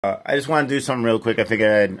I just want to do something real quick. I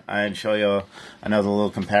figured I'd show you another little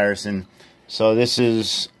comparison. So this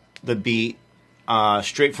is the beat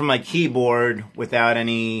straight from my keyboard without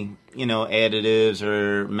any, you know, additives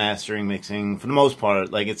or mastering, mixing. For the most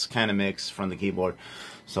part, like, it's kind of mixed from the keyboard.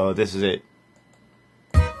 So this is it.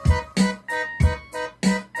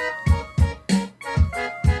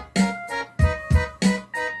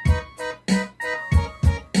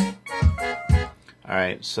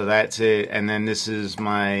 Alright, so that's it, and then this is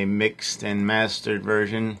my mixed and mastered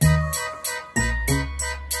version.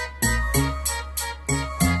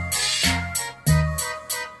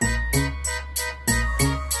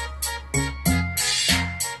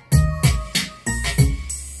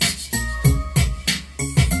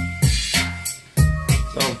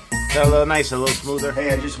 A little nicer, a little smoother.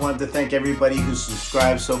 Hey, I just wanted to thank everybody who's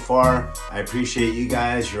subscribed so far. I appreciate you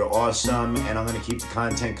guys. You're awesome, and I'm gonna keep the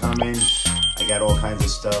content coming. I got all kinds of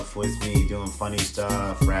stuff with me, doing funny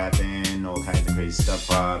stuff, rapping, all kinds of crazy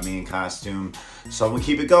stuff, me in costume. So I'm gonna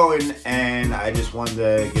keep it going, and I just wanted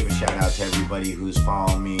to give a shout out to everybody who's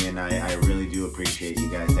following me, and I really do appreciate you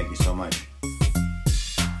guys. Thank you so much.